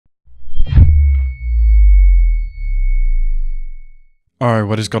Alright,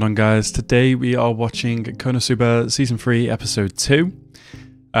 what is going on, guys? Today we are watching KonoSuba Season 3, Episode 2.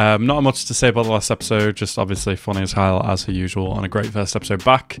 Not much to say about the last episode, just obviously funny as hell, as per usual, and a great first episode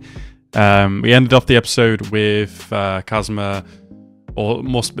back. We ended off the episode with Kazuma, or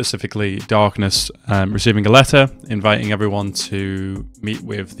more specifically Darkness, receiving a letter inviting everyone to meet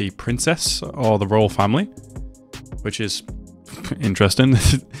with the princess, or the royal family, which is interesting.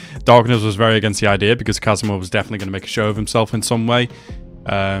 Darkness was very against the idea because Kazuma was definitely going to make a show of himself in some way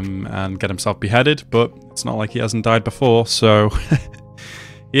and get himself beheaded, but it's not like he hasn't died before, so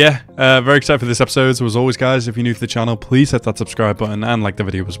yeah, very excited for this episode. So as always, guys, if you're new to the channel, please hit that subscribe button and like the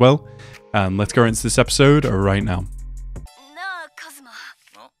video as well. Let's go into this episode right now.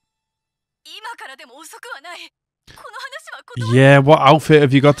 Yeah, what outfit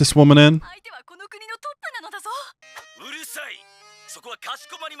have you got this woman in?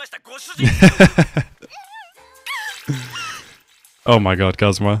 Oh my god,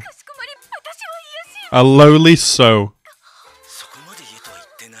 Kazuma. A lowly so.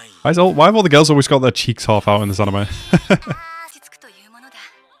 Why have all the girls always got their cheeks half out in this anime?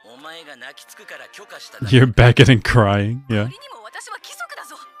 You're begging and crying, yeah.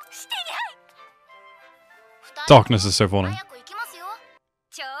 Darkness is so funny.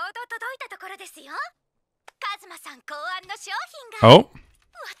 Oh,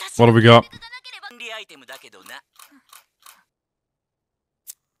 what have we got?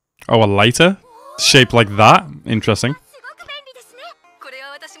 Oh, a lighter? Shaped like that? Interesting.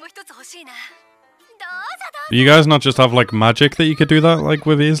 Do you guys not just have like magic that you could do that like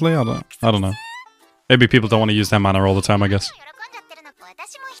with easily? I don't know. Maybe people don't want to use their mana all the time, I guess.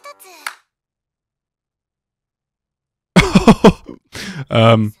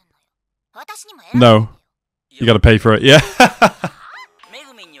 No. You gotta pay for it, yeah.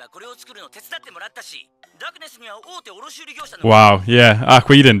 Wow, yeah.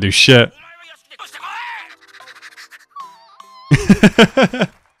 Aqua, you didn't do shit.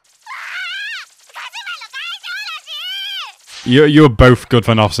 You're both good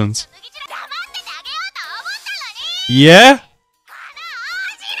for nonsense. Yeah?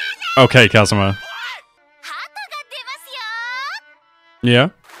 Okay, Kazuma. Yeah?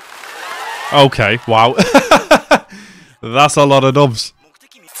 Okay, wow. That's a lot of doves.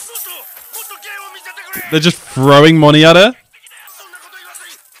 They're just throwing money at her?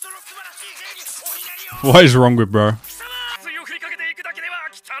 What is wrong with bro?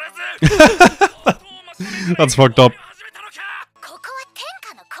 That's fucked up.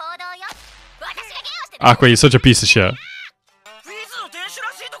 Aqua, you're such a piece of shit.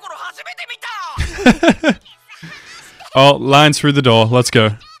 Oh, lines through the door. Let's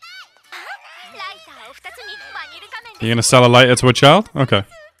go. You're gonna sell a lighter to a child? Okay.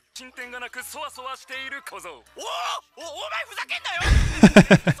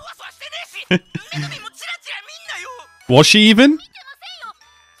 Was she even?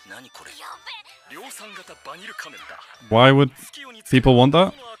 Why would people want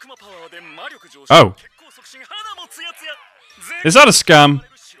that? Oh. Is that a scam?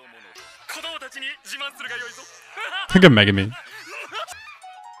 Look at Megami.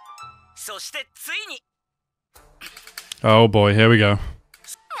 Oh boy, here we go.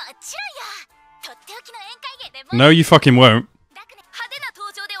 No, you fucking won't.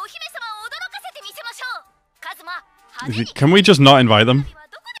 Can we just not invite them?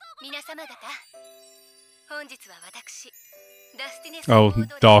 Oh,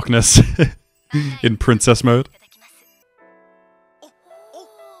 Darkness. In princess mode.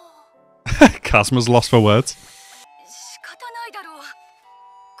 Kazuma's lost for words.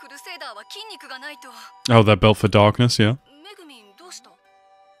 Oh, they're built for Darkness, yeah.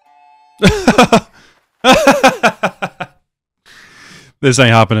 This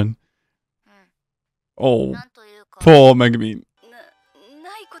ain't happening. Oh, poor Megami.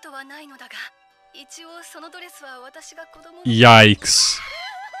 Yikes.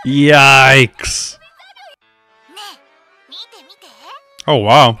 Yikes. Oh,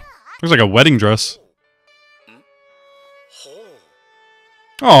 wow. Looks like a wedding dress.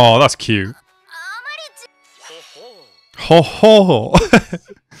 Oh, that's cute. Ho ho.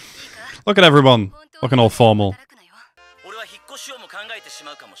 Look at everyone. Looking all formal.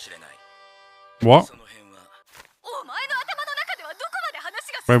 What?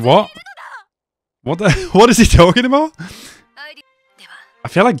 Wait, what? What is he talking about? I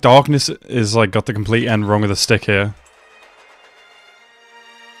feel like Darkness is like got the complete end wrong with the stick here.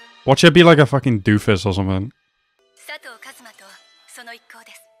 Watch it be like a fucking doofus or something.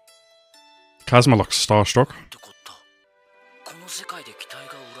 Kazuma looks starstruck.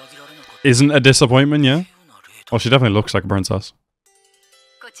 Isn't a disappointment, yeah? Well, she definitely looks like a princess.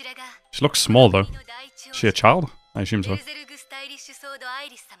 She looks small though. Is she a child? I assume so.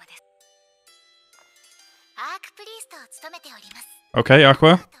 Okay,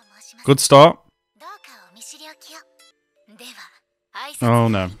 Aqua. Good start. Oh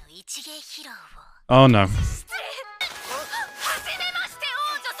no. Oh no.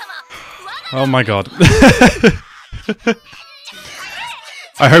 Oh my god.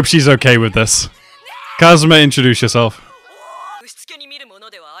 I hope she's okay with this. Kazuma, introduce yourself.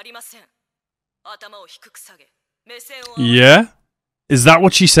 Yeah? Is that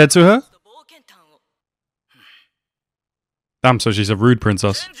what she said to her? Damn, so she's a rude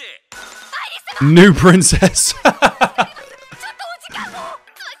princess. New princess.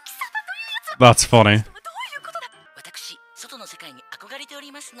 That's funny.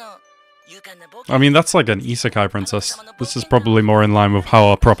 I mean, that's like an isekai princess. This is probably more in line with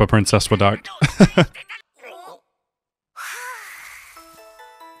how a proper princess would act.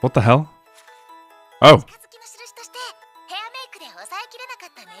 What the hell? Oh.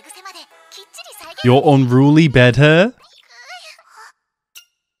 Your unruly bed hair?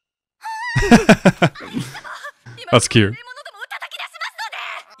 That's cute.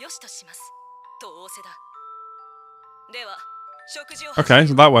 Okay,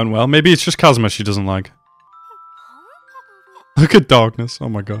 so that went well. Maybe it's just Kazuma she doesn't like. Look at darkness. Oh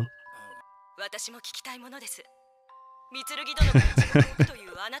my god.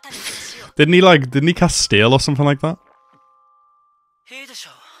 Didn't he cast Steel or something like that?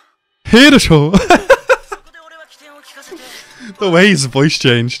 Hear the show. The way his voice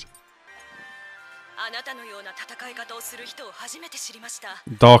changed.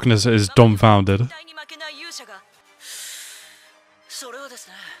 Darkness is dumbfounded.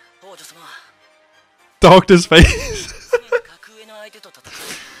 Darkness face.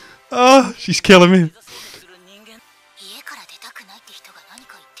 Oh, she's killing me.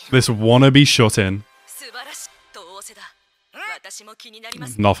 This wannabe shut in.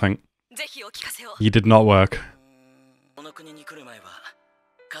 Nothing. He did not work.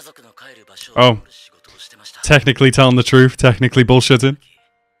 Oh. Technically telling the truth, technically bullshitting.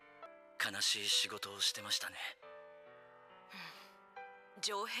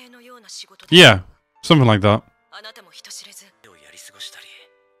 Yeah, something like that.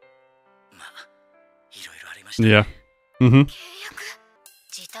 Yeah. Mm-hmm.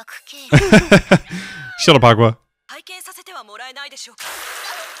 Shut up, Agua.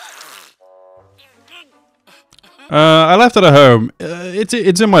 I left it at home.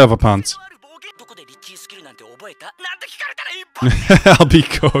 It's in my other pants. I'll be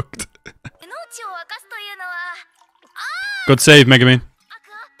cooked. Good save, Megumin.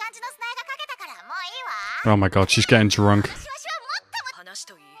 Oh my god, she's getting drunk.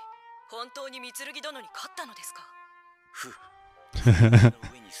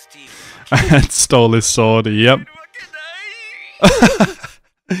 And stole his sword, yep.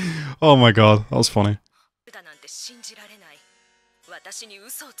 Oh my god, that was funny.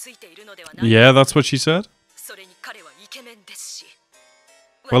 Yeah, that's what she said?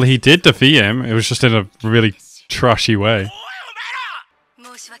 Well, he did defeat him. It was just in a really trashy way.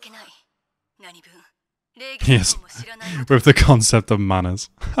 Yes, with the concept of manners.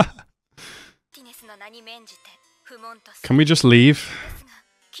 Can we just leave?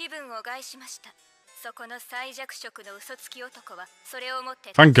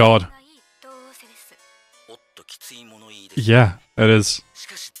 Thank God. Yeah, it is.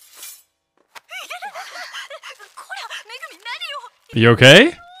 Are you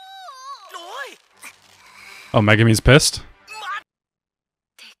okay? Oh, Megumin's pissed.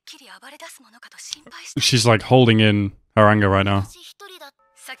 She's like holding in her anger right now.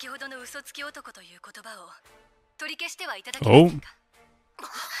 Oh.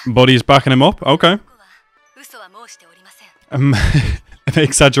 Buddy's backing him up. Okay.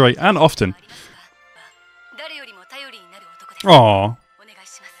 Exaggerate and often. Aww.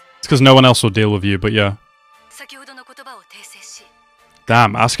 It's because no one else will deal with you, but yeah.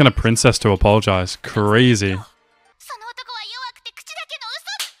 Damn, asking a princess to apologize. Crazy.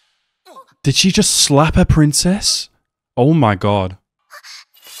 Did she just slap a princess? Oh my god.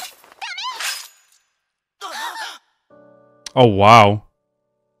 Oh wow.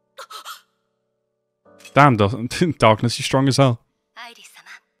 Damn, Darkness, you're strong as hell.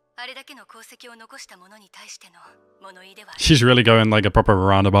 She's really going like a proper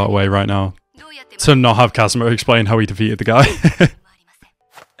roundabout way right now. To not have Kazuma explain how he defeated the guy.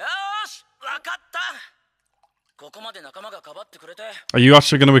 Are you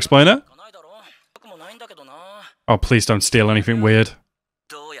actually going to explain it? Oh, please don't steal anything weird.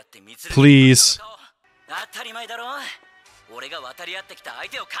 Please.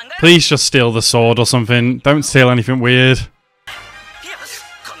 Please just steal the sword or something. Don't steal anything weird.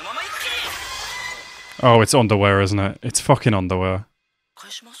 Oh, it's underwear, isn't it? It's fucking underwear.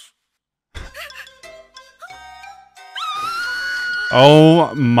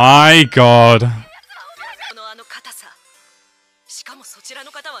 Oh my god.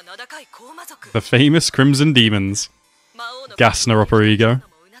 The famous Crimson Demons. Gassing her up her ego.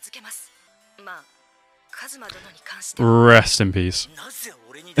 Rest in peace.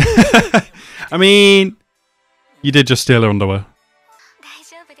 I mean, you did just steal her underwear.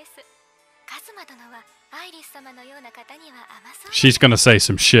 She's gonna say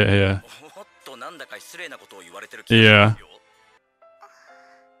some shit here. Yeah.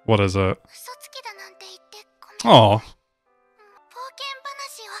 What is it? Oh.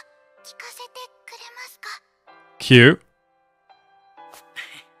 Cute.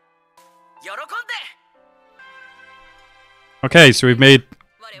 Okay, so we've made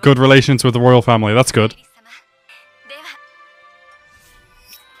good relations with the royal family. That's good.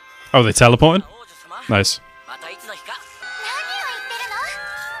 Oh, they teleported? Nice.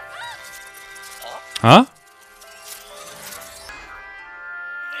 Huh?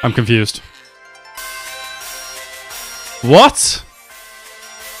 I'm confused. What?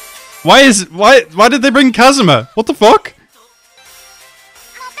 Why did they bring Kazuma? What the fuck?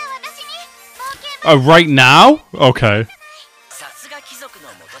 Oh, right now? Okay.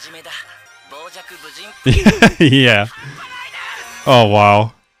 Yeah. Oh,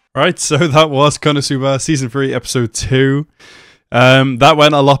 wow. Right, so that was KonoSuba Season 3, Episode 2. That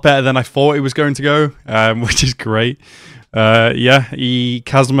went a lot better than I thought it was going to go, which is great. Yeah,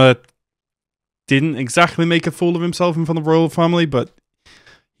 Kazuma didn't exactly make a fool of himself in front of the royal family, but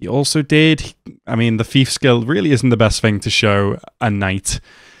he also did. I mean, the thief skill really isn't the best thing to show a knight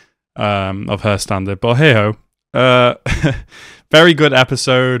of her standard, but hey-ho. Very good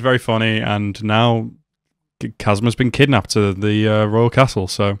episode, very funny, and now Kazuma's been kidnapped to the royal castle,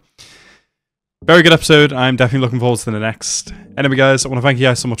 so very good episode. I'm definitely looking forward to the next. Anyway, guys, I want to thank you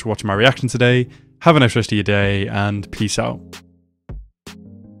guys so much for watching my reaction today. Have a nice rest of your day, and peace out.